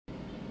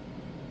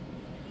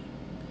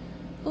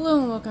Hello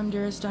and welcome,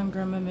 dearest. I'm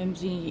Grandma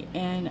Mimsy,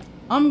 and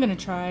I'm gonna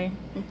try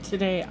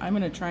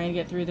and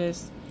get through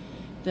this.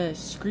 The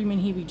screaming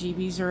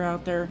heebie-jeebies are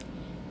out there,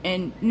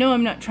 and no,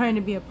 I'm not trying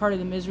to be a part of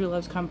the Misery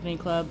Loves Company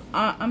Club.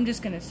 I'm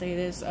just gonna say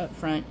this up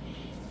front,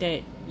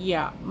 that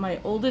yeah, my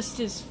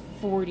oldest is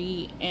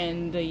 40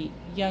 and the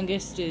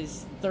youngest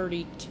is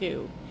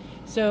 32.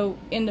 So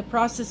in the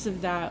process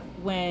of that,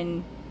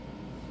 when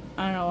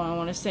I don't know, I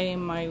want to say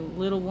my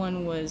little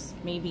one was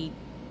maybe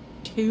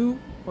 2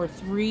 or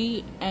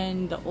 3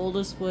 and the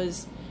oldest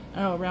was, I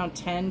don't know, around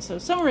 10, so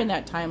somewhere in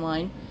that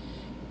timeline,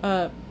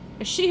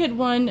 she had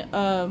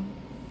won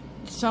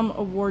some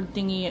award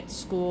thingy at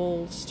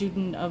school,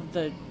 student of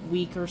the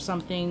week or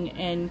something.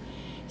 And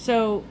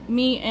so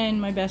me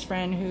and my best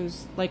friend,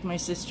 who's like my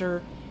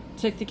sister,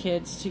 took the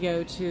kids to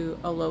go to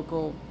a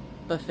local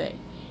buffet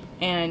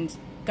and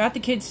got the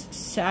kids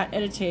sat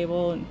at a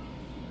table, and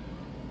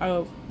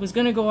I was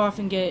going to go off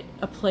and get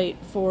a plate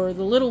for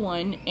the little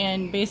one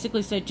and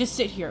basically said, just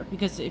sit here,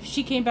 because if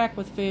she came back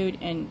with food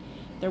and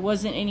there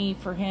wasn't any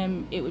for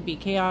him, it would be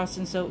chaos.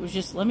 And so it was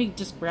just, let me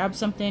just grab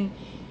something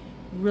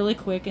really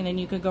quick and then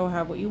you could go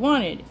have what you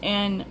wanted.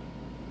 And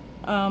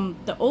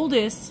the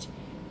oldest,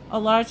 a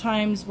lot of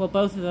times, well,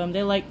 both of them,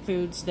 they like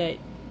foods that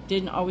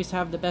didn't always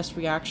have the best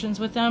reactions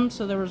with them.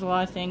 So there was a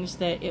lot of things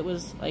that it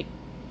was like,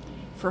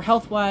 for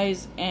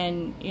health-wise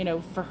and, you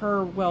know, for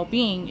her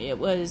well-being, it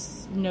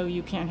was, no,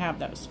 you can't have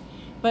those.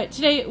 But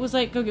today it was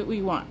like, go get what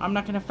you want. I'm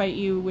not going to fight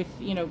you with,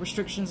 you know,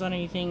 restrictions on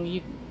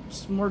anything.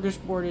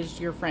 Smorgasbord is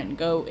your friend.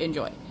 Go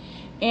enjoy.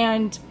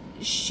 And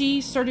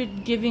she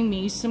started giving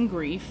me some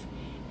grief,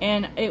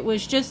 and it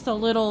was just a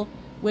little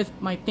with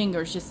my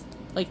fingers, just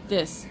like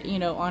this, you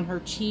know, on her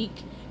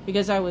cheek,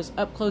 because I was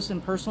up close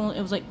and personal.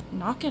 It was like,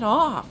 knock it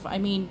off. I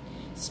mean,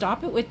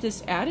 stop it with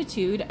this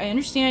attitude. I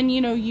understand,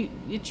 you know,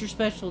 it's your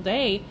special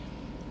day,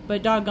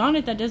 but doggone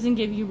it, that doesn't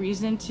give you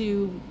reason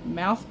to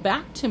mouth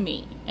back to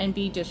me and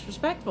be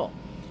disrespectful.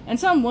 And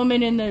some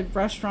woman in the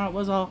restaurant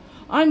was all,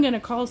 I'm going to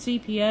call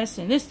CPS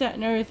and this, that,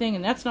 and everything,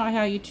 and that's not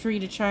how you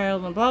treat a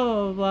child, and blah,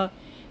 blah, blah, blah.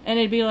 And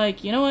it'd be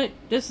like, you know what?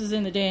 This is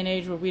in the day and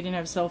age where we didn't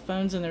have cell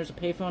phones and there's a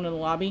payphone in the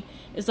lobby.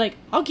 It's like,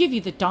 I'll give you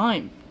the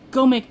dime.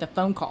 Go make the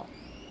phone call.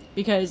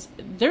 Because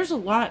there's a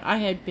lot I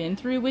had been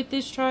through with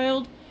this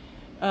child,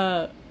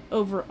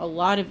 over a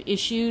lot of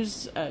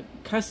issues,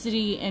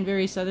 custody and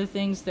various other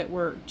things that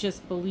were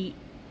just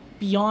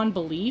beyond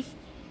belief.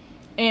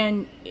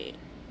 And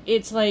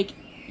it's like,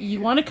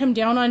 you want to come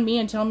down on me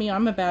and tell me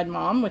I'm a bad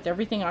mom with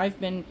everything I've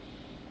been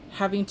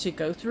having to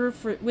go through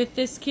with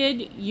this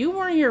kid? You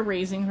weren't here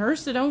raising her,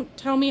 so don't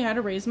tell me how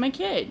to raise my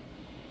kid.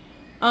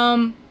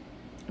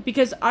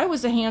 Because I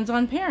was a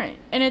hands-on parent.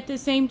 And at the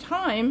same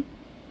time,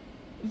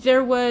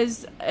 there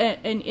was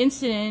an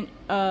incident,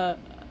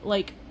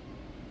 like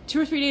 2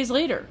 or 3 days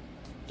later,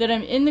 that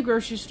I'm in the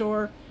grocery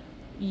store.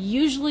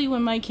 Usually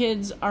when my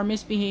kids are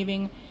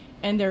misbehaving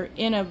and they're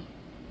in a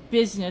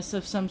business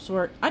of some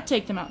sort, I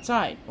take them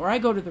outside or I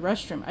go to the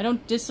restroom. I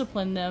don't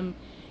discipline them,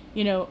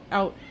 you know,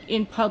 out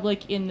in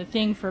public in the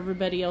thing for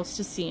everybody else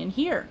to see and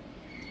hear.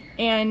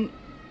 And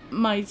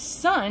my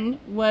son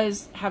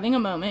was having a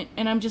moment,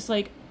 and I'm just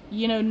like,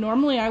 you know,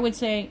 normally I would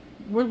say,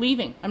 we're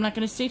leaving. I'm not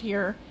going to sit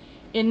here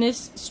in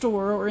this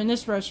store or in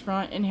this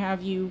restaurant and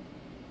have you,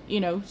 you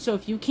know, so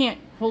if you can't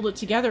hold it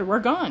together, we're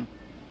gone.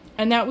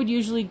 And that would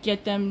usually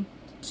get them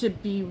to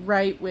be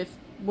right with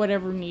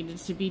whatever needed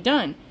to be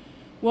done.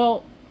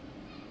 Well,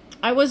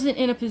 I wasn't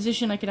in a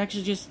position I could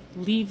actually just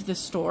leave the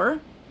store.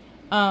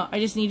 I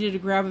just needed to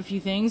grab a few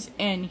things,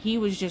 and he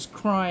was just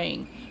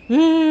crying.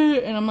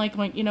 And I'm like,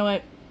 you know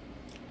what?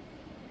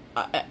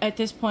 At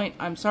this point,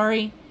 I'm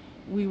sorry.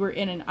 We were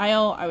in an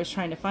aisle. I was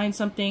trying to find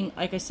something.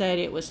 Like I said,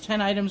 it was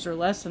 10 items or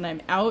less, and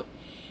I'm out.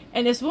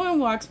 And this woman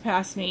walks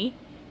past me,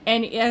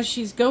 and as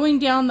she's going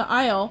down the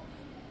aisle,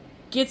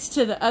 gets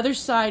to the other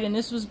side, and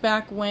this was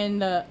back when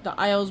the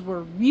aisles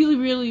were really,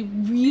 really,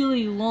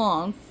 really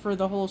long for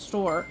the whole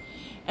store.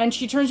 And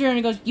she turns around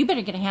and goes, you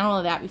better get a handle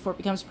of that before it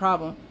becomes a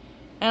problem.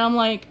 And I'm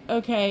like,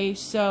 okay.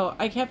 So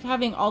I kept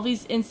having all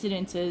these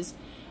incidences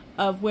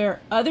of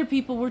where other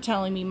people were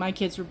telling me my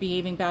kids were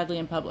behaving badly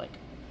in public.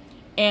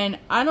 And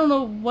I don't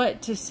know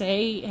what to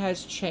say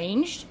has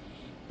changed,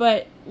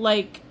 but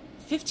like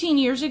 15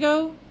 years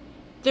ago,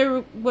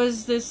 there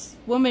was this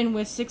woman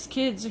with 6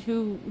 kids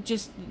who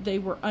just, they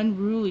were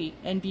unruly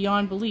and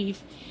beyond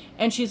belief.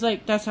 And she's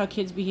like, that's how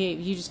kids behave.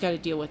 You just got to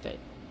deal with it.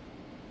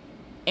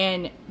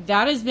 And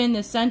that has been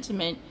the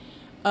sentiment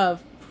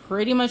of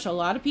pretty much a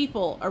lot of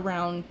people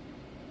around,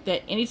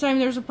 that anytime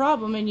there's a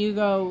problem and you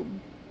go,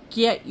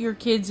 get your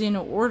kids in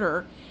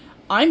order,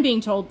 I'm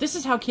being told this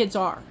is how kids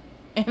are.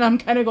 And I'm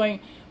kind of going,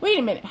 wait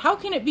a minute, how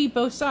can it be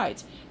both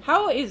sides?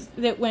 How is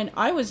that when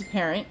I was a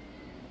parent,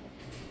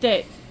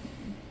 that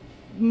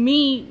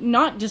me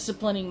not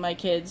disciplining my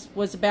kids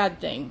was a bad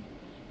thing,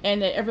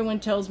 and that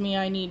everyone tells me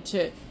I need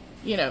to,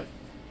 you know,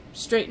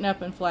 straighten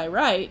up and fly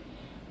right?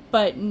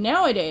 But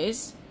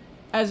nowadays,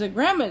 as a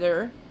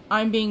grandmother,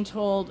 I'm being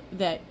told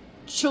that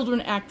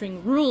children acting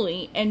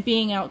unruly and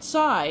being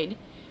outside,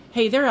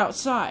 hey, they're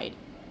outside,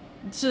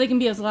 so they can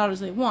be as loud as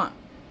they want.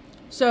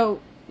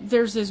 So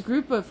there's this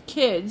group of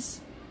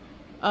kids,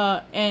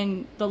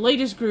 and the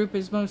latest group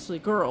is mostly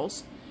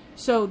girls.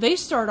 So they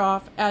start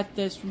off at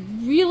this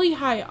really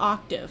high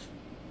octave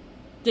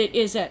that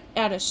is at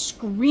a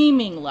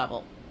screaming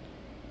level.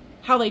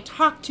 How they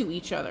talk to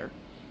each other.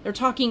 They're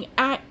talking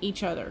at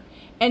each other.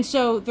 And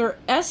so they're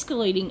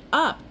escalating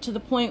up to the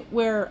point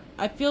where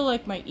I feel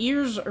like my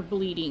ears are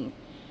bleeding.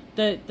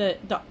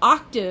 The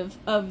octave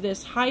of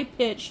this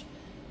high-pitched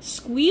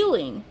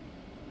squealing.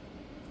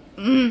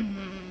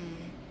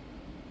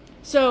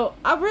 So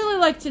I'd really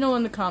like to know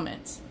in the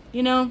comments,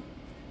 you know,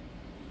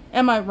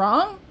 am I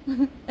wrong?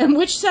 And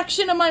which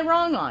section am I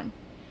wrong on?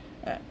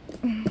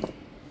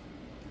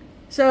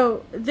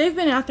 So they've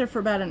been out there for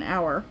about an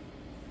hour.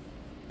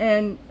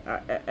 And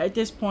at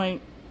this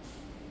point,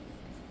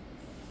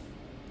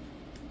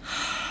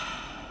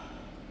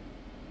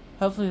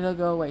 hopefully they'll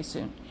go away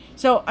soon.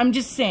 So I'm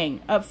just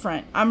saying up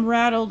front, I'm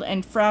rattled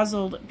and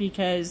frazzled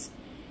because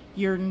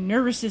your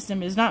nervous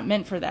system is not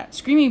meant for that.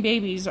 Screaming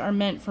babies are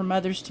meant for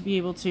mothers to be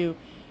able to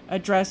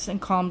address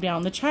and calm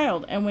down the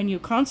child. And when you're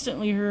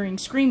constantly hearing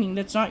screaming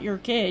that's not your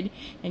kid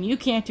and you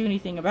can't do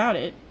anything about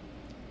it,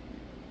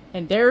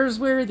 and there's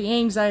where the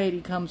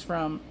anxiety comes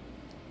from.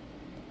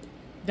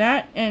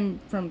 That and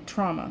from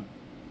trauma.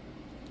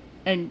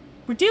 And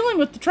we're dealing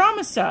with the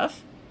trauma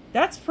stuff.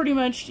 That's pretty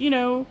much, you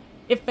know,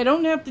 if I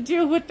don't have to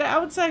deal with the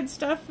outside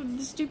stuff of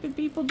the stupid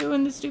people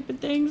doing the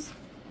stupid things,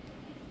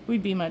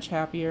 we'd be much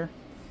happier.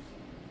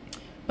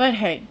 But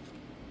hey,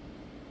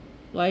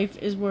 life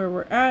is where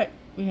we're at.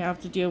 We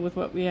have to deal with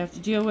what we have to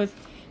deal with.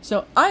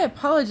 So I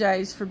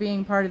apologize for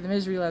being part of the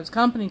Misery Loves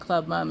Company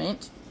Club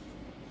moment.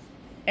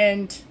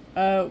 And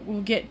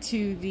we'll get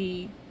to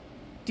the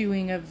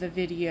doing of the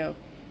video.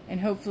 And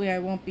hopefully I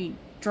won't be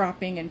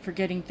dropping and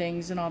forgetting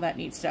things and all that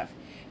neat stuff.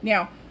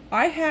 Now,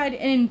 I had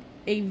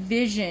a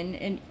vision,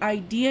 an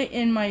idea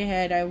in my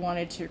head I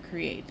wanted to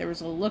create. There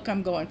was a look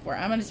I'm going for.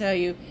 I'm going to tell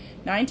you,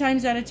 9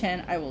 times out of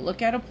 10, I will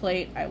look at a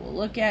plate, I will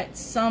look at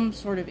some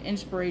sort of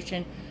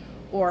inspiration,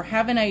 or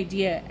have an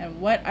idea, and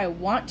what I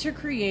want to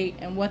create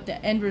and what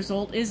the end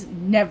result is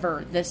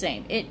never the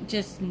same. It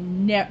just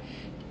never...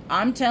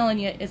 I'm telling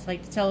you, it's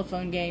like the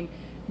telephone game.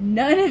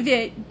 None of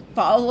it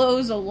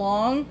follows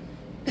along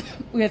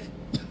with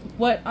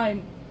what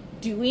I'm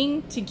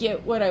doing to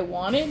get what I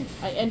wanted.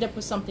 I end up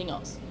with something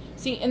else.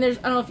 See, and there's,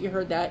 I don't know if you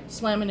heard that,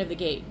 slamming of the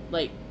gate.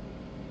 Like,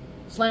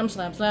 slam,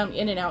 slam, slam,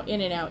 in and out, in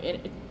and out.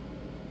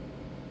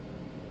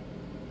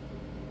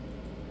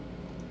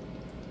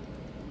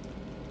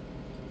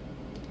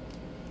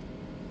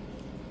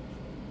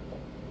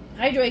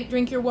 Hydrate,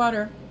 drink your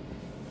water.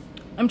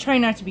 I'm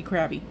trying not to be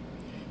crabby.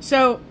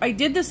 So, I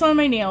did this on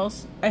my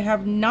nails. I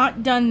have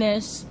not done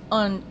this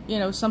on, you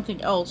know,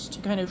 something else to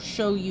kind of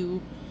show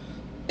you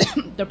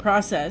the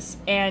process.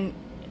 And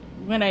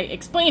when I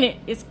explain it,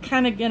 it's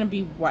kind of going to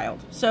be wild.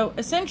 So,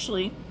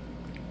 essentially,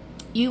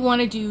 you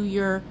want to do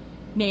your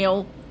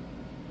nail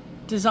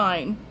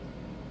design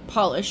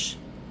polish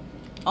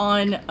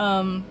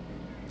on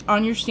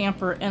your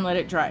stamper and let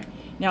it dry.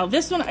 Now,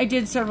 this one I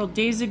did several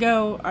days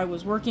ago. I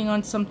was working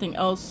on something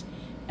else.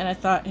 And I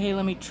thought, hey,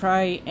 let me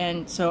try.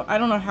 And so I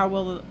don't know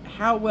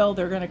how well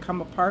they're going to come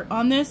apart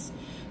on this.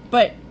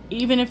 But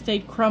even if they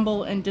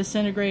crumble and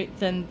disintegrate,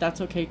 then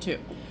that's okay too.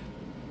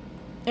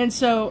 And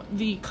so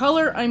the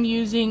color I'm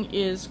using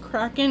is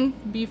Kraken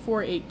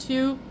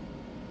B482.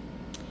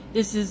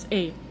 This is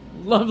a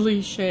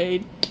lovely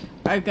shade.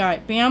 I've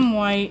got Bam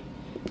White.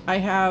 I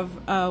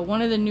have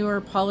one of the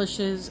newer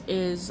polishes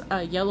is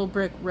Yellow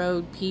Brick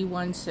Road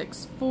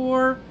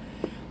P164.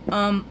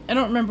 I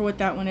don't remember what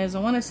that one is. I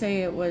want to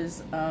say it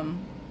was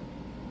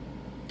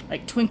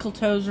like Twinkle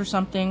Toes or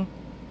something.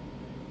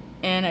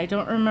 And I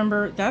don't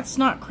remember. That's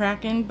not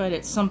Kraken, but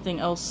it's something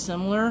else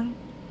similar.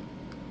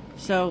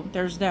 So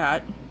there's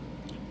that.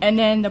 And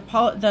then the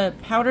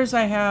powders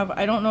I have,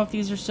 I don't know if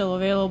these are still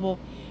available.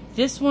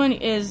 This one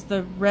is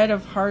the Red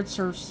of Hearts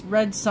or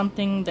Red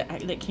something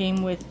that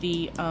came with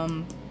the I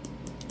don't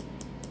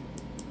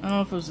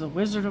know if it was the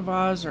Wizard of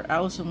Oz or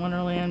Alice in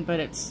Wonderland, but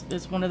it's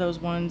one of those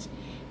ones.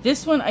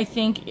 This one I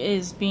think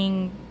is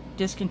being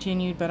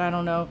discontinued, but I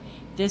don't know.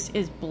 This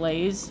is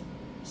Blaze,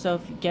 so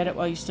if you get it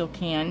while you still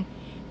can.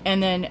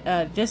 And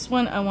then this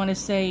one I want to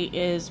say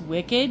is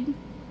Wicked,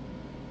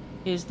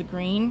 is the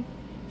green.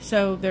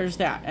 So there's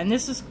that. And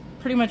this is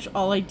pretty much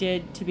all I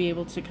did to be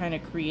able to kind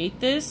of create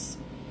this.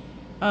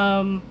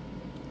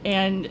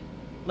 And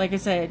like I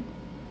said,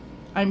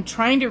 I'm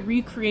trying to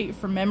recreate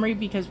from memory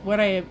because what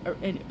I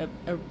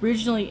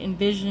originally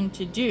envisioned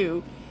to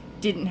do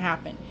didn't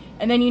happen.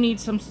 And then you need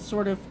some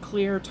sort of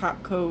clear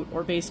top coat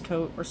or base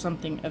coat or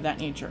something of that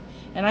nature.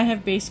 And I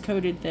have base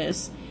coated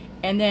this.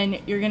 And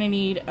then you're going to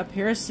need a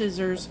pair of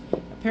scissors, a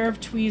pair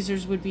of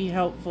tweezers would be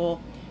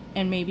helpful,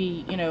 and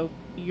maybe, you know,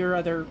 your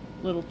other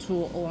little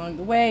tool along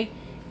the way.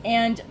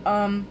 And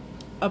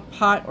a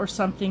pot or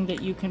something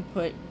that you can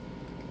put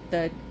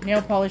the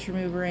nail polish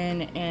remover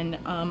in, and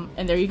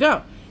there you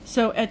go.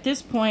 So at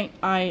this point,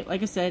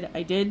 like I said,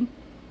 I did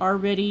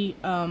already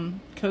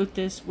coat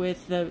this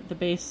with the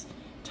base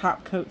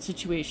top coat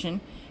situation,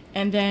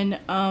 and then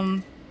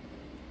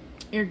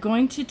you're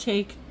going to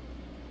take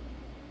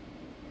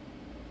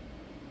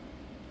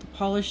the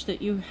polish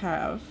that you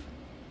have.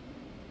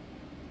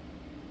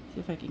 See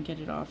if I can get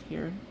it off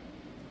here.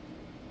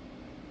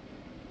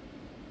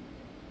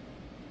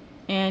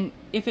 And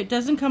if it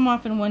doesn't come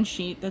off in one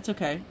sheet, that's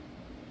okay,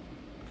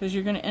 because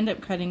you're going to end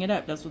up cutting it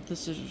up. That's what the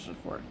scissors are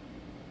for.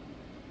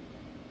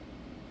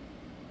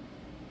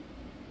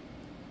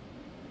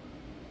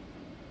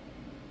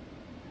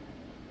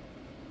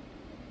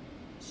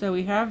 So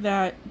we have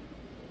that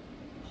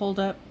pulled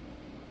up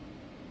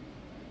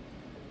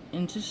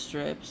into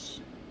strips.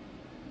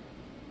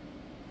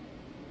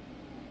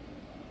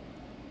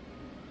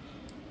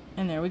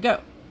 And there we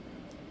go.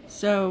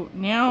 So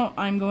now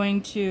I'm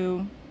going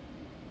to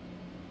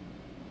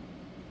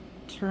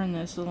turn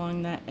this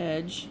along that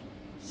edge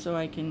so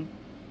I can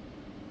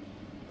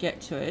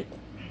get to it.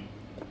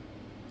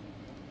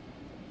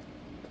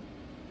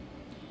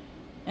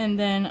 And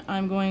then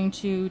I'm going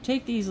to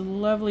take these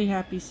lovely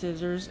happy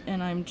scissors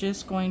and I'm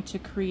just going to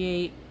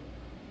create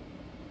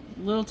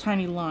little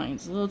tiny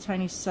lines, little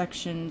tiny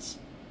sections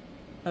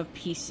of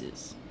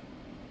pieces.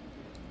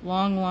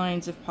 Long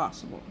lines if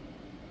possible.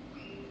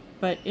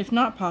 But if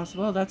not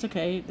possible, that's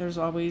okay. There's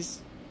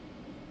always...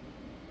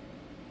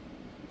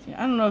 See,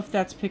 I don't know if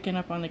that's picking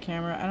up on the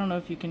camera. I don't know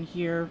if you can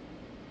hear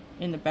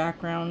in the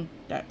background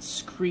that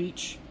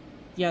screech.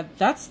 Yeah,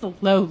 that's the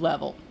low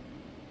level.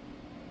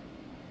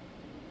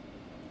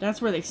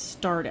 That's where they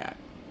start at.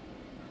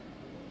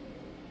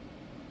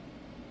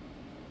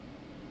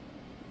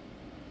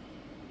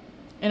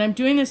 And I'm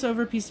doing this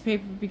over a piece of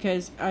paper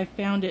because I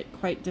found it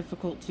quite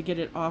difficult to get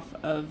it off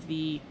of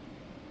the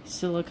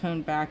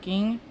silicone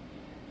backing.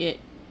 It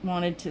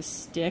wanted to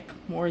stick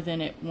more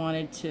than it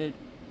wanted to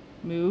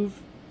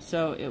move,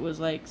 so it was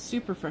like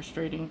super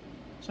frustrating.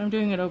 So I'm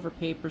doing it over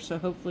paper, so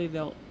hopefully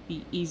they'll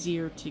be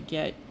easier to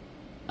get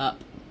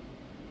up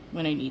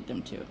when I need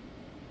them to.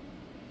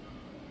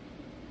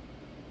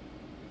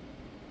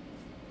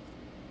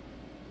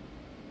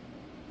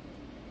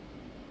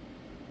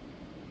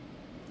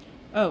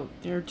 Oh,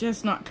 they're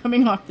just not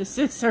coming off the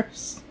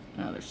scissors.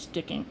 No, they're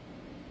sticking.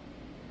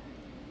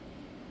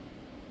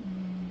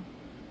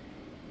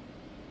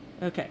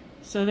 Okay,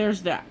 so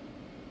there's that.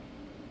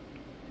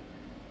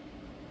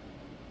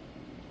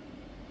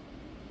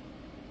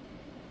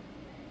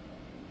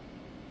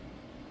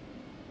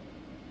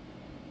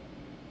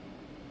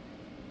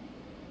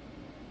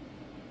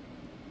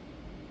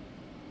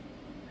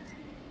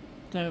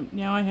 So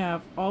now I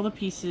have all the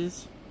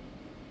pieces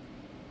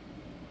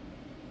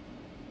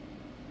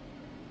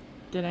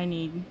that I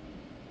need.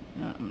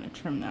 I'm going to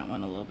trim that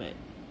one a little bit,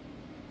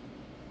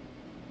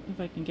 if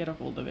I can get a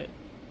hold of it.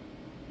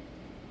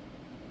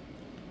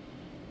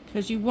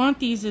 Because you want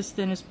these as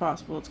thin as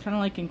possible. It's kind of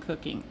like in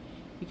cooking.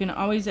 You can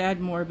always add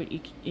more, but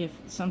if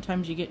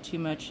sometimes you get too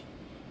much,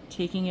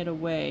 taking it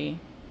away,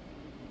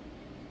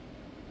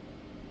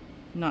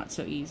 not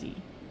so easy.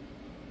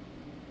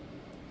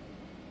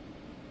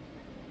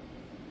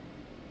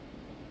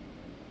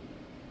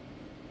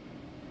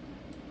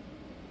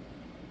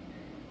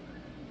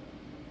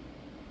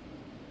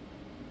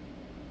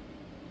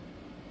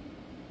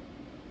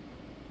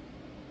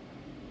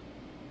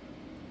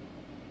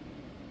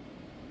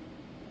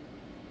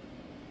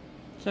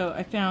 So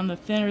I found the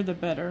thinner the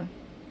better.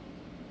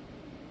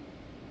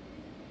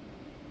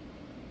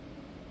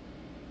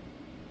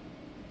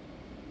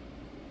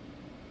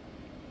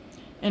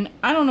 And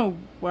I don't know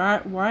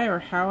why or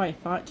how I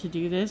thought to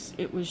do this.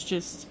 It was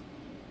just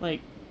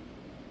like,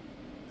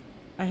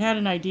 I had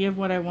an idea of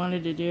what I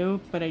wanted to do,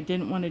 but I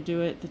didn't want to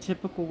do it the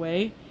typical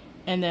way.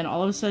 And then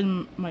all of a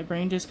sudden my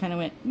brain just kind of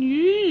went,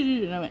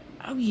 and I went,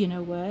 oh, you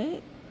know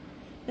what?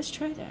 Let's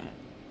try that.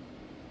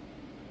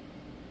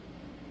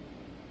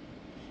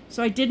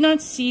 So I did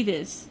not see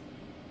this.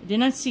 I did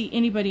not see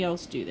anybody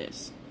else do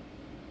this.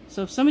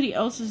 So if somebody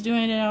else is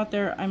doing it out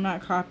there, I'm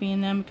not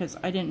copying them because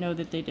I didn't know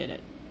that they did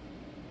it.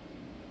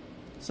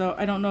 So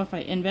I don't know if I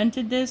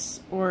invented this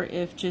or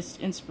if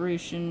just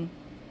inspiration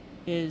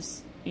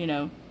is, you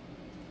know,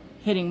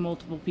 hitting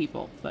multiple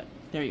people. But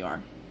there you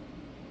are.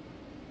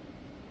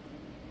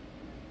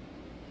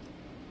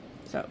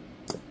 So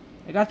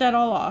I got that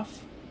all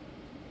off.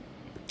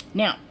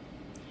 Now,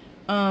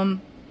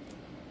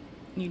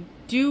 you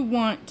do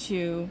want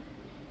to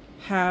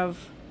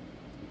have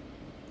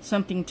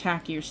something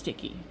tacky or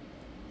sticky.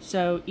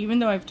 So even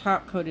though I've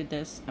top coated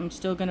this, I'm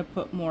still going to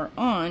put more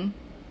on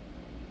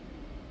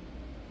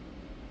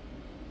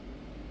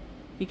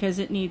because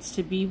it needs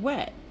to be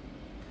wet.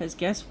 Because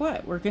guess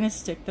what? We're going to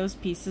stick those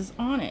pieces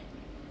on it.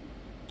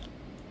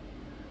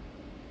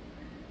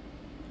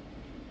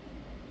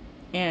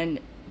 And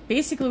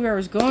basically where I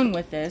was going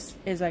with this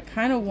is I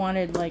kind of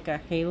wanted like a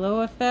halo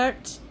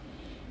effect.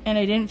 And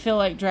I didn't feel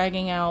like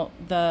dragging out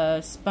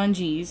the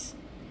spongies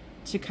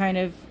to kind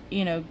of,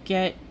 you know,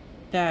 get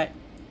that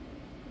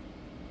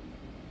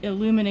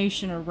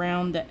illumination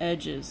around the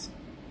edges.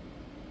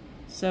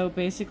 So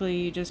basically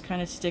you just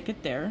kind of stick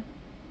it there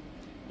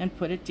and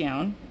put it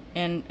down.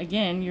 And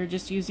again, you're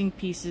just using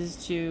pieces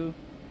to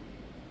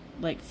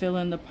like fill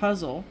in the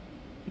puzzle.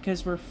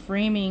 because we're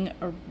framing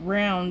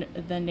around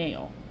the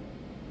nail.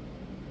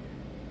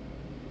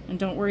 And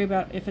don't worry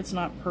about if it's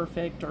not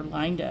perfect or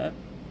lined up,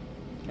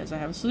 because I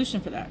have a solution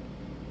for that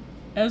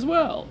as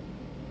well.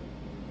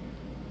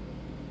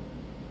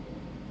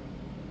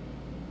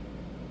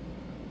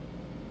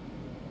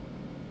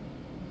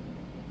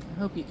 I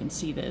hope you can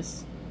see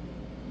this.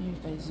 Maybe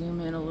if I zoom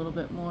in a little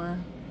bit more.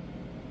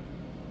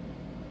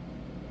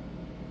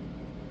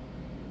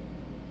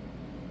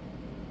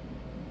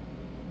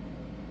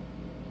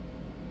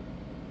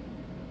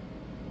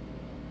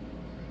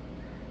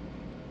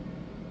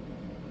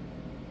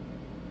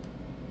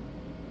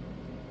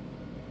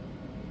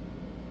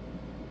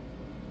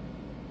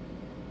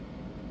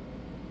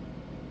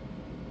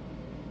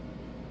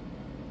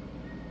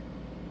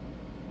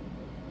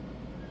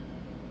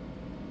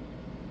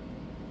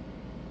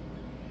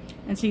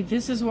 And see,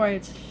 this is why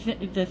it's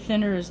the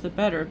thinner is the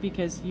better,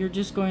 because you're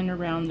just going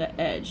around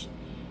the edge.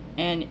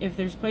 And if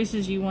there's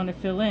places you want to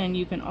fill in,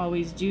 you can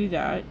always do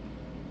that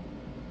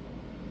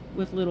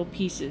with little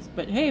pieces.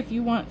 But hey, if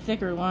you want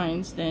thicker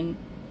lines, then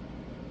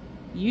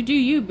you do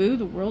you, boo.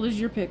 The world is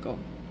your pickle.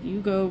 You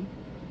go.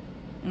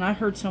 And I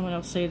heard someone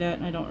else say that,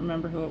 and I don't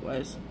remember who it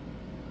was.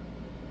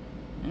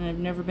 And I've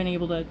never been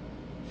able to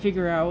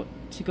figure out,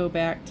 to go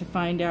back to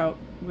find out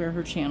where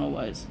her channel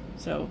was.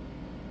 So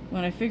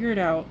when I figure it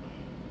out,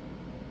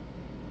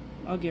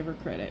 I'll give her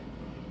credit.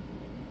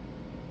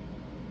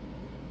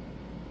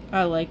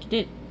 I liked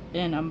it,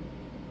 and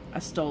I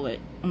stole it.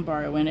 I'm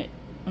borrowing it.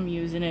 I'm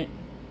using it.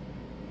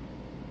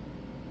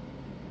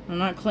 I'm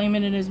not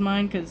claiming it as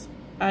mine because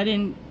I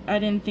didn't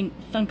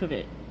think of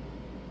it.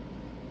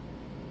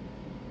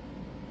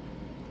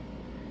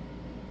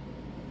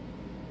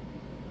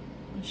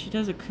 She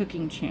does a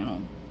cooking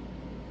channel,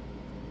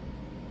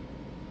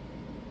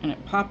 and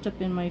it popped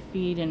up in my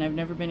feed, and I've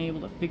never been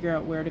able to figure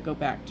out where to go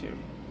back to.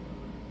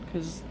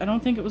 Because I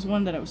don't think it was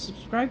one that I was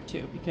subscribed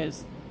to,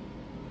 because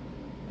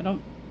I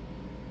don't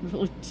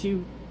really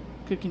do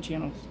cooking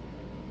channels.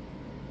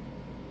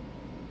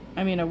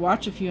 I mean, I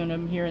watch a few of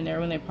them here and there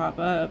when they pop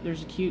up.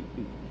 There's a few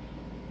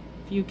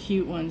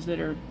cute ones that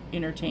are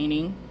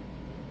entertaining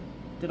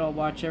that I'll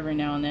watch every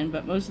now and then,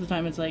 but most of the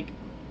time it's like,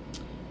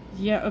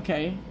 yeah,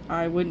 okay,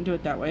 I wouldn't do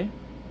it that way.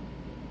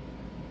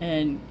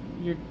 And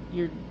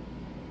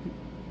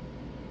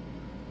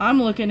I'm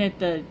looking at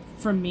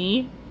from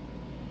me,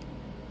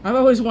 I've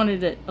always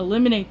wanted to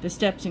eliminate the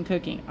steps in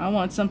cooking. I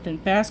want something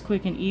fast,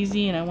 quick, and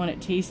easy, and I want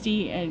it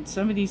tasty. And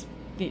some of these,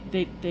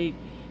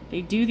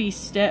 they do these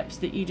steps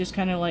that you just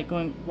kind of like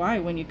going, why?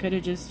 When you could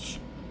have just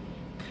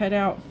cut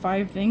out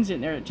 5 things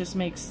in there. It just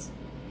makes.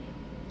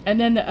 And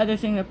then the other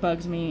thing that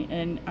bugs me,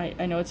 and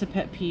I know it's a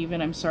pet peeve,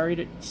 and I'm sorry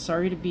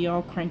to be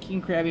all cranky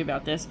and crabby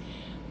about this,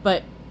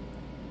 but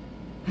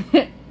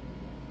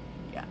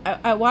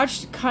I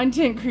watch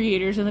content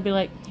creators, and they'll be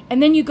like,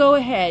 and then you go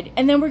ahead,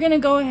 and then we're going to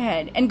go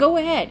ahead,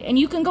 and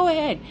you can go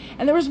ahead.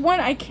 And there was one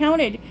I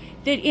counted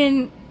that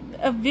in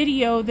a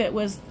video that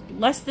was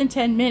less than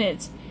 10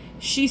 minutes,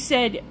 she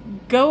said,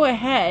 go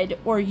ahead,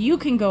 or you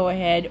can go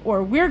ahead,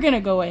 or we're going to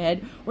go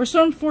ahead, or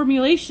some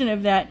formulation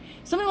of that,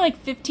 something like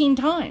 15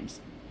 times.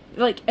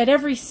 Like, at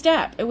every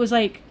step, it was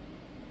like,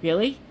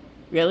 really?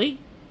 Really?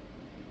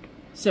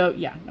 So,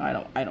 yeah,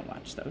 no, I don't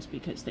watch those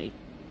because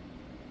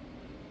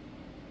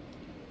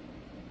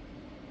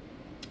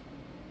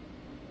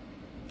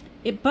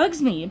it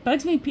bugs me. It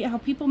bugs me how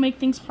people make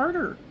things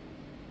harder.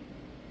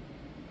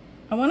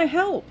 I want to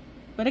help,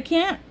 but I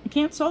can't. I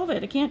can't solve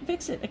it. I can't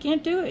fix it. I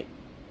can't do it.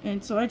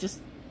 And so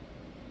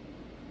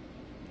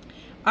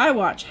I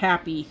watch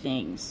happy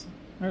things,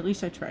 or at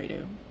least I try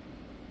to.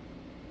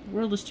 The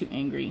world is too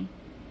angry.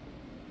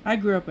 I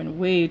grew up in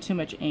way too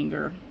much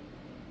anger.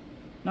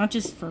 Not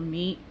just for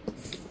me,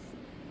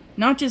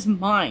 not just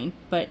mine,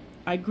 but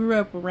I grew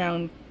up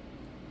around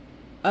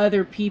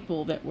other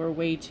people that were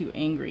way too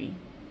angry.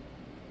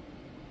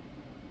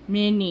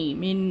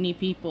 Many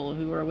people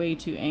who are way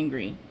too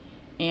angry.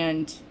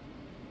 And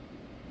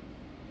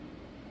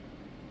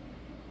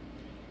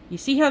you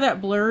see how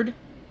that blurred?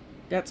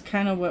 That's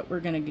kind of what we're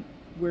gonna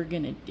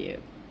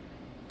do.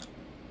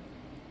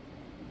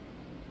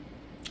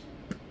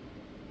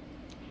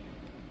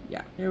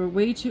 Yeah, they were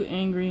way too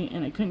angry,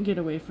 and I couldn't get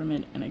away from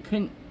it, and I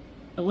couldn't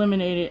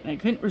eliminate it, and I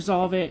couldn't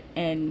resolve it,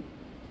 and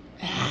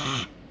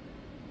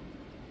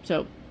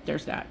so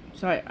there's that.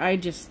 So I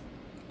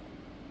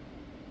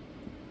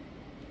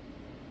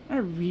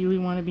really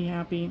want to be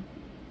happy,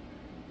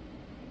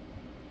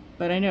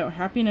 but I know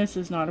happiness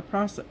is not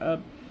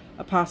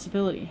a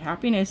possibility.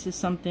 Happiness is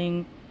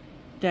something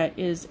that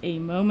is a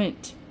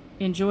moment.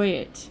 Enjoy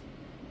it.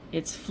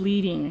 It's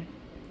fleeting.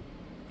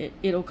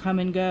 It'll come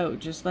and go,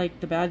 just like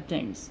the bad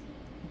things.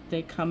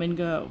 They come and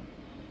go.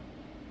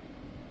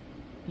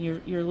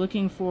 You're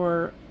looking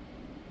for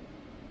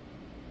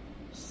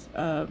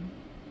not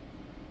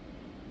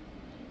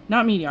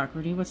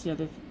mediocrity. What's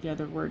the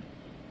other word?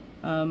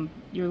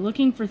 You're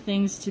looking for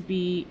things to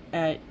be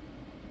at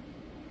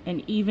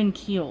an even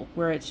keel,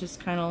 where it's just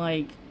kind of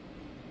like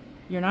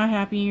you're not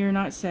happy, you're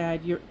not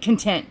sad, you're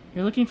content.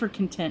 You're looking for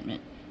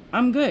contentment.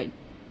 I'm good.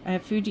 I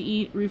have food to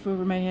eat, roof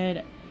over my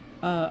head.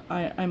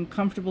 I'm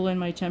comfortable in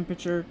my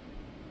temperature.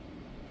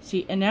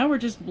 See, and now we're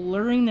just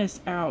blurring this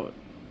out.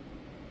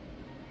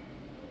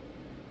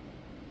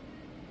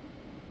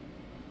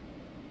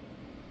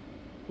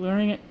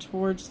 Blurring it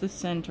towards the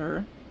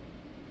center.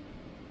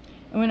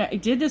 And when I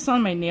did this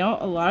on my nail,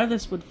 a lot of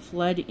this would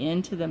flood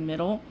into the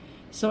middle.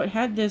 So it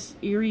had this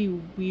eerie,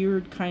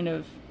 weird kind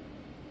of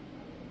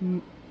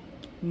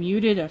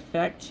muted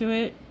effect to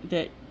it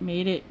that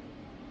made it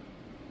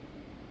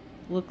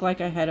look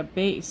like I had a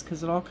base,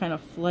 because it all kind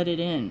of flooded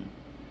in.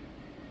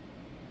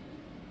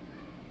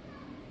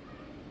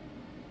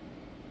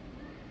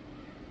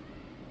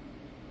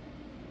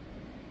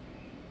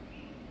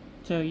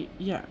 So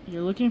yeah,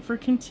 you're looking for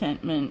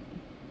contentment,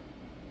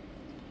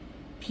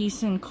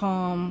 peace and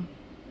calm,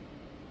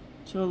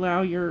 to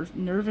allow your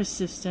nervous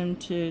system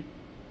to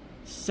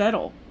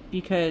settle,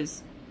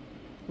 because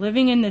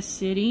living in the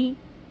city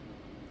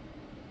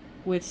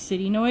with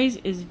city noise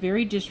is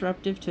very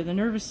disruptive to the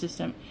nervous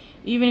system.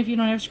 Even if you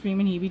don't have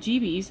screaming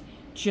heebie-jeebies,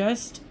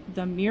 just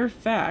the mere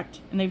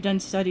fact, and they've done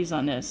studies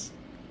on this,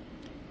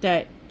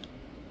 that,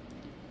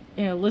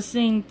 you know,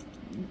 listening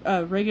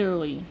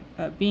regularly,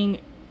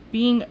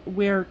 being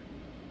where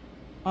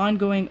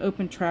ongoing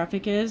open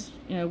traffic is,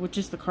 you know, which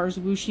is the cars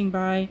whooshing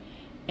by,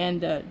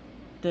 and the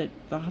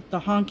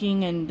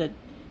honking and the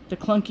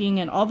clunking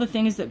and all the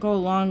things that go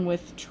along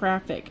with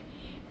traffic.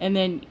 And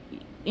then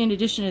in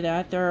addition to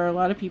that, there are a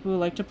lot of people who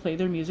like to play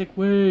their music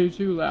way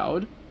too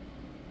loud.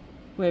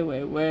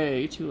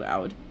 Way too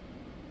loud.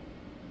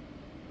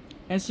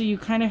 And so you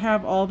kind of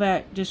have all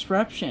that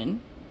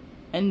disruption,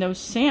 and those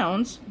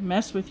sounds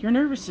mess with your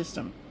nervous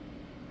system.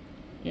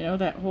 You know,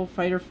 that whole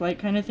fight or flight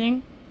kind of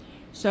thing.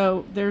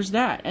 So there's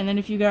that. And then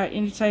if you got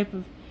any type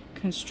of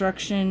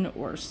construction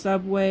or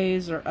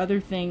subways or other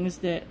things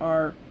that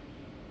are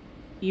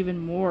even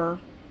more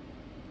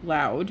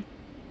loud,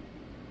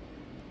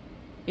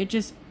 it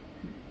just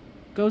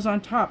goes on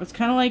top. It's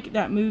kind of like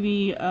that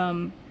movie,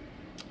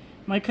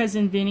 My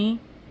Cousin Vinny,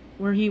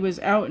 where he was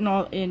out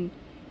in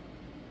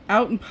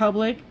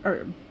public,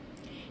 or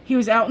he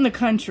was out in the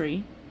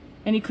country,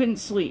 and he couldn't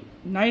sleep.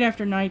 Night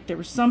after night, there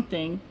was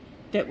something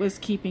that was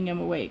keeping him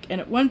awake. And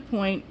at one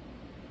point,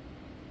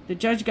 the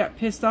judge got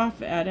pissed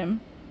off at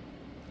him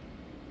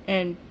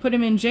and put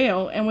him in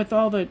jail. And with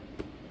all the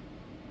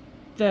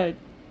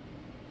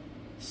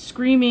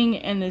screaming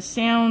and the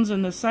sounds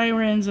and the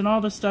sirens and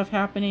all the stuff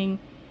happening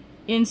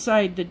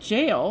inside the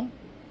jail,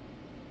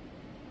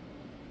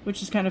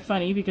 which is kind of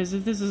funny, because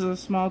if this is a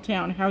small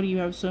town, how do you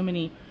have so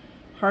many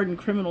hardened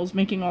criminals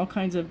making all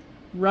kinds of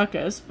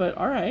ruckus? But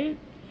alright.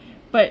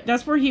 But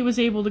that's where he was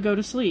able to go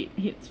to sleep,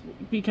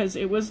 because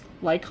it was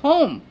like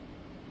home.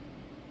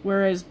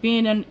 Whereas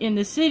being in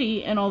the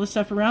city and all the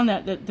stuff around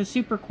that, the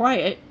super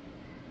quiet,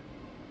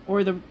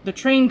 or the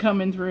train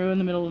coming through in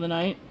the middle of the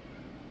night,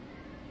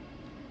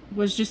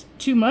 was just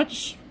too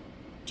much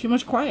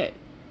quiet.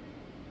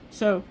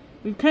 So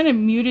we've kind of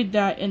muted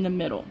that in the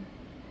middle.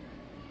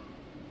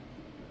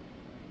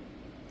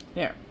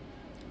 There.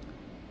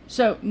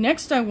 So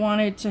next I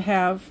wanted to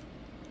have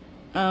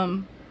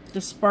the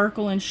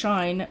sparkle and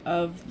shine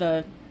of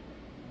the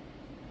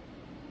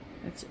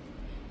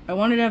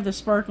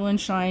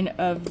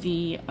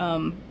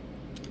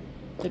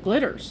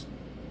glitters.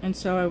 And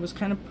so I was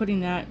kind of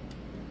putting that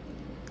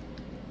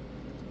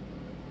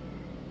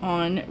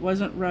on. It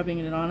wasn't rubbing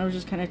it on, I was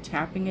just kind of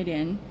tapping it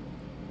in.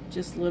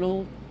 Just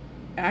little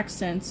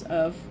accents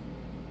of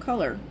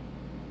color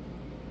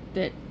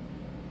that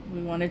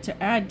we wanted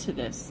to add to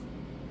this,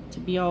 to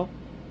be all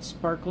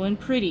sparkle and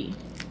pretty.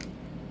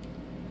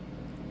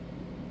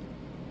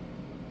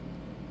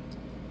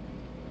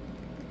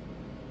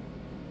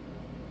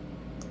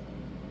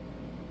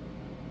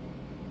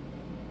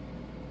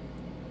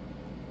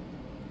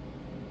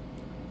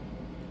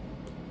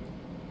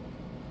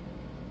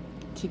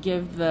 To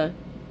give the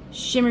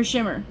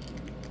shimmer.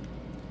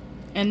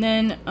 And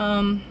then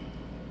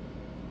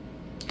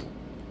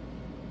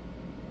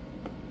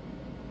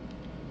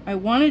I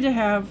wanted to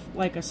have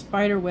like a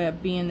spider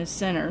web be in the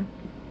center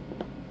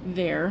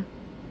there,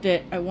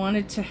 that I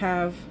wanted to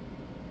have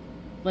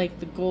like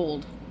the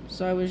gold.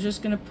 So I was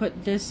just gonna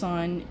put this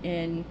on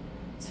and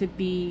to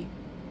be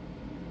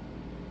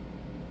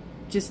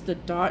just the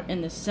dot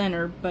in the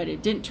center, but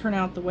it didn't turn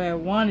out the way I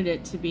wanted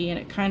it to be, and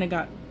it kind of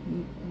got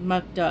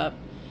mucked up.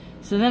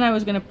 So then I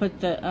was going to put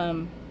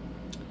the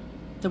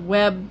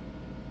web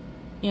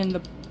in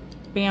the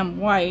Bam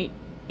White,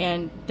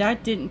 and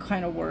that didn't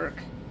kind of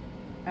work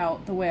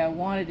out the way I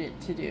wanted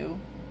it to do.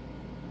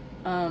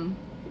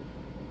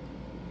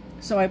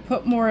 So I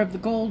put more of the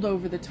gold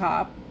over the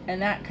top,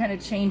 and that kind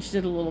of changed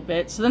it a little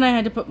bit. So then I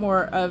had to put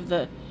more of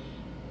the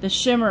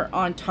shimmer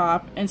on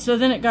top, and so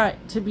then it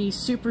got to be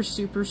super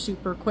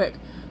thick.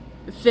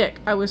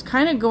 I was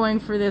kind of going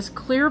for this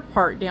clear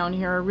part down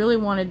here. I really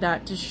wanted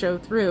that to show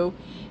through,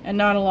 and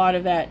not a lot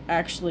of that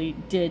actually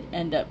did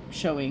end up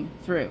showing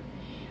through.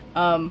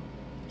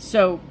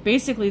 So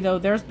basically though,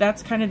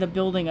 that's kind of the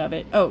building of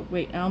it. Oh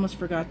wait, I almost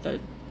forgot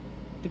the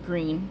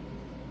green.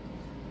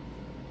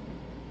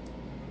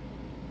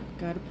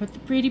 Gotta put the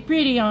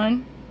pretty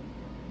on.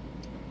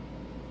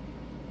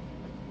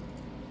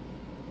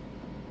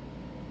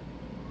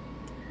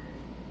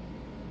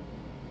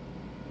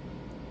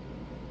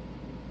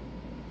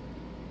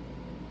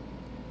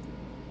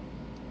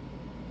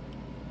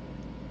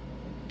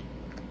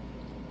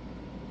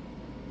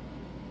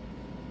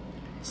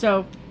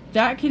 So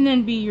that can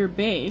then be your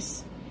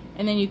base,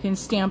 and then you can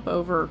stamp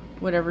over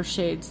whatever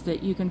shades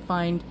that you can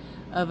find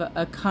of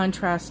a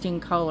contrasting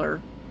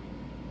color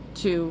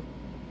to.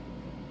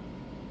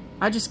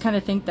 I just kind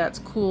of think that's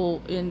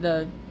cool in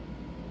the,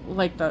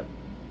 like the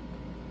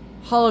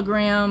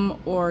hologram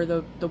or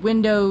the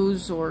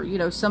windows, or, you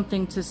know,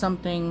 something to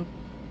something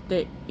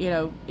that, you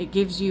know, it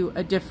gives you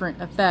a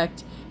different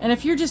effect. And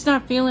if you're just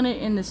not feeling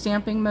it in the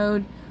stamping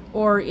mode,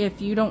 or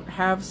if you don't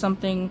have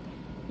something,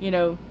 you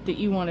know, that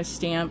you want to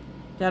stamp,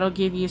 that'll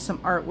give you some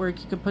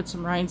artwork. You could put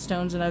some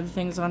rhinestones and other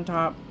things on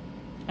top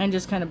and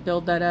just kind of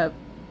build that up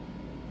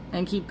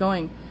and keep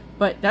going.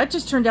 But that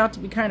just turned out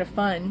to be kind of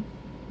fun.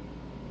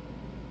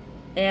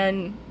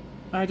 And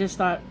I just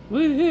thought,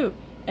 woohoo!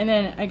 And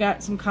then I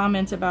got some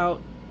comments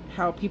about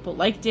how people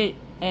liked it,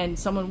 and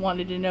someone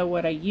wanted to know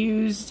what I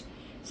used.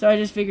 So I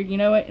just figured, you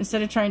know what,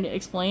 instead of trying to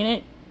explain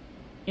it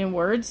in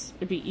words,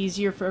 it'd be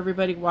easier for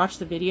everybody to watch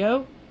the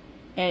video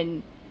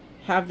and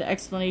have the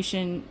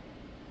explanation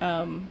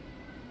be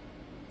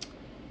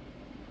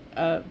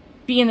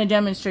in the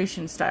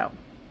demonstration style.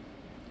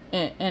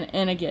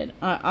 And again,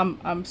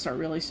 I'm sorry,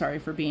 really sorry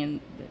for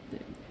being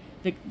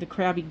the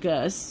crabby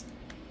Gus.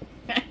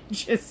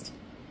 Just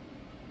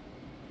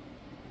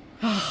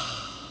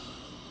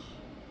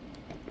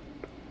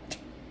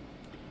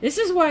this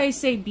is why I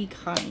say be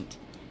kind.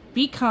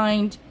 Be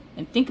kind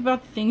and think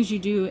about the things you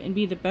do and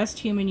be the best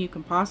human you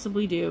can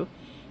possibly do,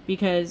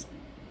 because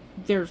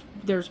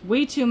there's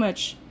way too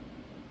much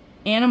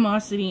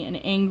animosity and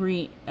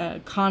angry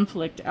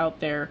conflict out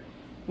there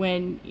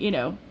when, you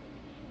know,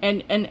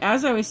 and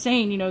as I was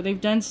saying, you know, they've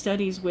done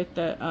studies with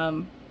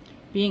the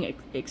being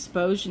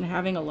exposed and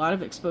having a lot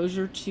of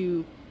exposure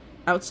to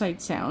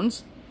outside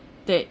sounds,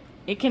 that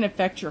it can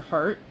affect your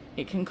heart.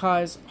 It can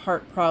cause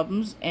heart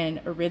problems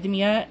and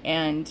arrhythmia,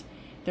 and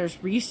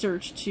there's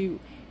research to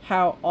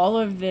how all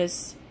of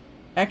this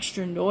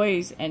extra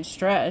noise and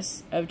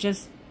stress of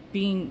just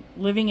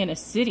living in a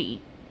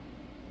city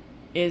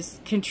is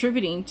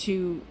contributing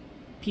to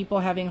people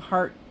having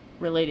heart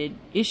related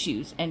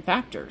issues and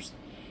factors.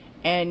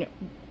 And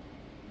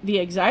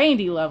the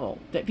anxiety level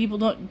that people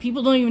don't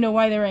even know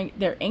why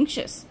they're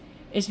anxious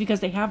is because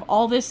they have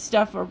all this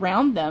stuff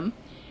around them.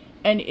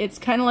 And it's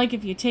kind of like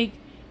if you take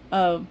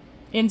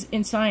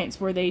in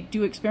science, where they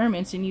do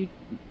experiments and you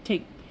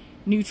take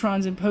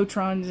neutrons and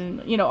protons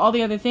and, you know, all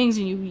the other things,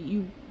 and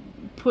you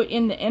put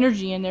in the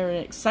energy in there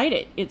and excite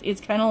it. It's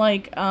kind of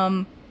like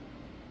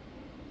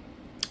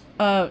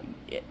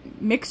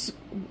mix,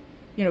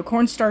 you know,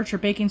 cornstarch or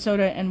baking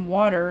soda and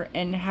water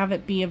and have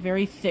it be a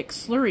very thick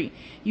slurry.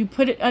 You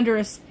put it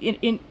under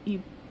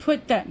you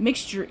put that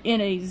mixture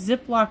in a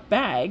Ziploc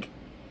bag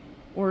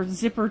or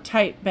zipper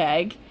type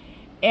bag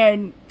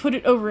and put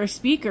it over a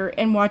speaker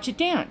and watch it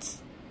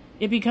dance.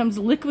 It becomes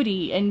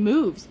liquidy and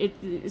moves.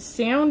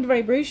 Sound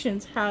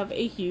vibrations have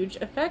a huge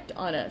effect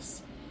on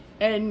us.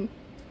 And,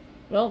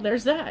 well,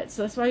 there's that.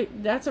 So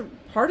that's a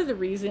part of the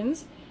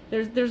reasons.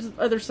 There's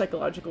other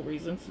psychological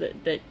reasons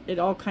that it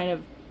all kind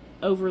of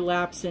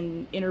overlaps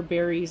and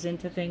interberries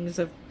into things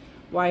of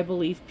why I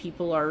believe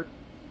people are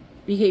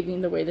behaving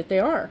the way that they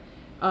are.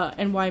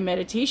 And why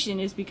meditation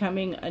is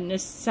becoming a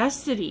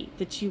necessity,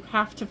 that you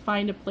have to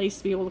find a place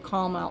to be able to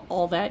calm out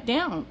all that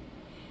down.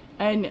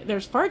 And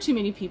there's far too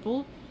many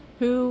people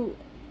who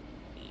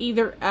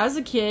either as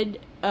a kid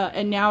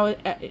and now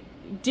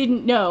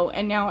didn't know,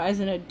 and now as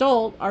an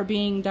adult are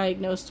being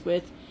diagnosed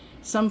with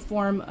some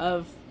form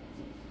of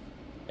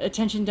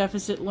attention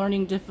deficit,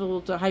 learning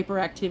difficulty,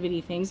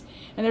 hyperactivity things.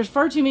 And there's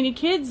far too many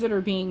kids that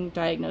are being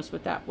diagnosed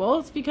with that. Well,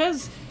 it's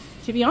because,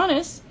 to be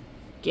honest,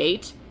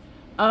 Gate,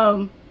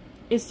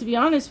 is to be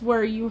honest,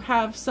 where you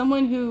have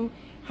someone who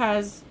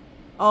has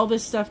all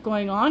this stuff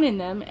going on in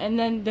them, and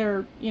then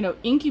they're, you know,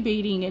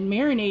 incubating and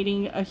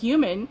marinating a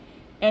human,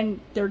 and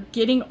they're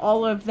getting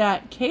all of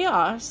that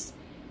chaos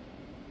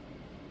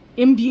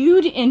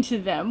imbued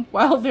into them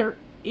while they're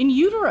in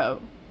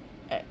utero.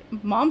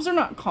 Moms are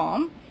not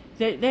calm.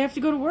 They have to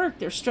go to work.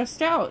 They're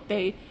stressed out.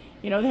 They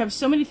have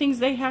so many things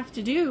they have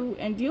to do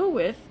and deal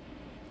with,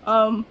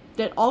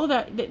 that all of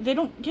that, they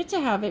don't get to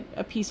have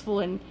a peaceful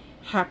and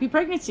happy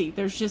pregnancy.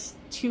 There's just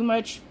too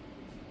much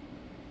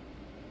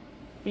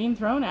being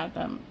thrown at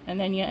them. And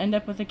then you end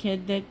up with a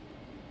kid that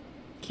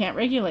can't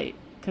regulate,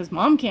 because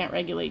mom can't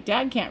regulate,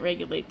 dad can't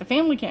regulate, the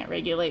family can't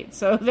regulate.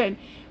 So then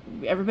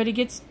everybody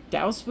gets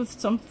doused with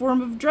some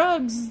form of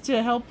drugs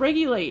to help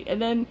regulate,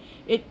 and then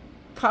it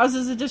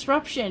causes a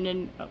disruption.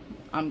 And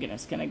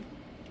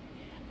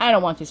I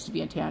don't want this to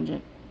be a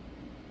tangent.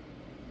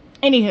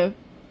 Anywho,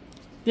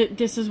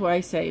 this is why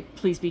I say,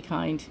 please be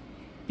kind.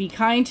 Be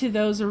kind to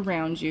those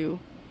around you,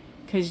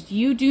 because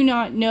you do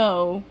not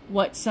know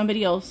what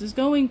somebody else is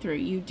going through.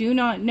 You do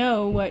not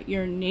know what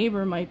your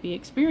neighbor might be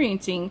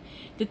experiencing,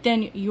 that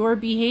then your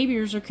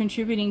behaviors are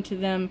contributing to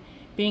them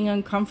being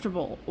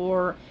uncomfortable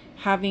or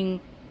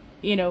having,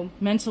 you know,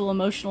 mental,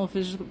 emotional,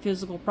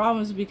 physical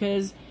problems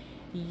because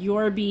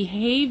your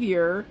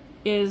behavior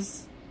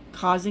is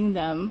causing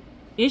them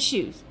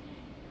issues.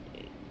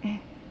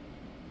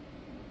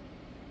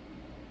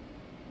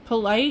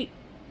 Politeness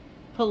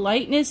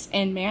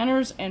and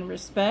manners and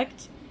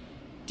respect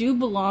do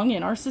belong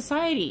in our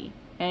society,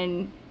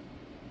 and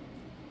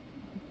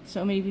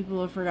so many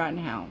people have forgotten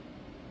how,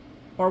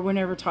 or were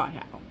never taught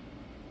how.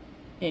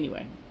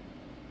 Anyway,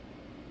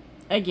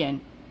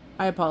 again,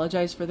 I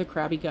apologize for the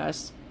crabby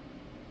Gus.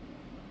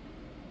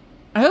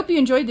 I hope you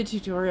enjoyed the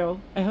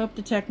tutorial. I hope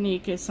the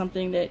technique is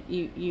something that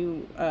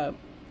you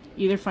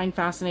either find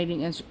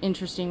fascinating and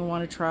interesting and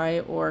want to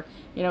try, or,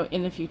 you know,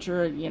 in the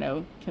future, you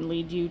know, can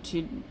lead you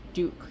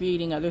to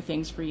creating other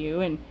things for you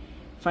and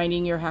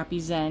finding your happy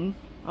zen,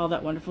 all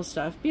that wonderful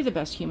stuff. Be the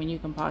best human you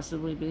can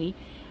possibly be.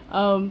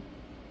 Don't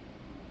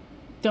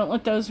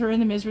let those who are in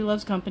the Misery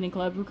Loves Company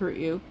Club recruit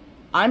you.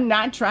 I'm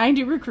not trying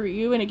to recruit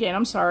you, and again,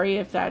 I'm sorry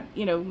if that,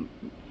 you know,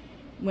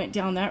 went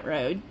down that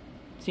road.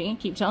 See, I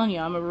keep telling you,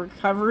 I'm a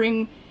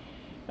recovering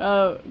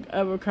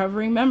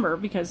member,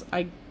 because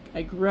I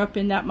grew up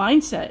in that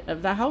mindset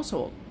of the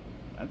household.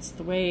 That's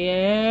the way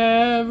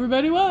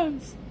everybody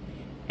was.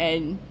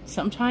 And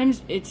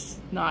sometimes it's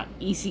not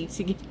easy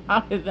to get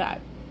out of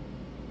that.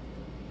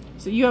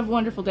 So you have a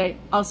wonderful day.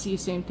 I'll see you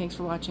soon. Thanks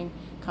for watching,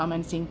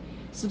 commenting,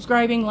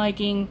 subscribing,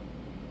 liking,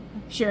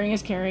 sharing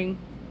is caring.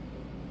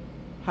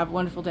 Have a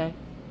wonderful day.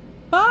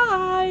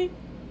 Bye!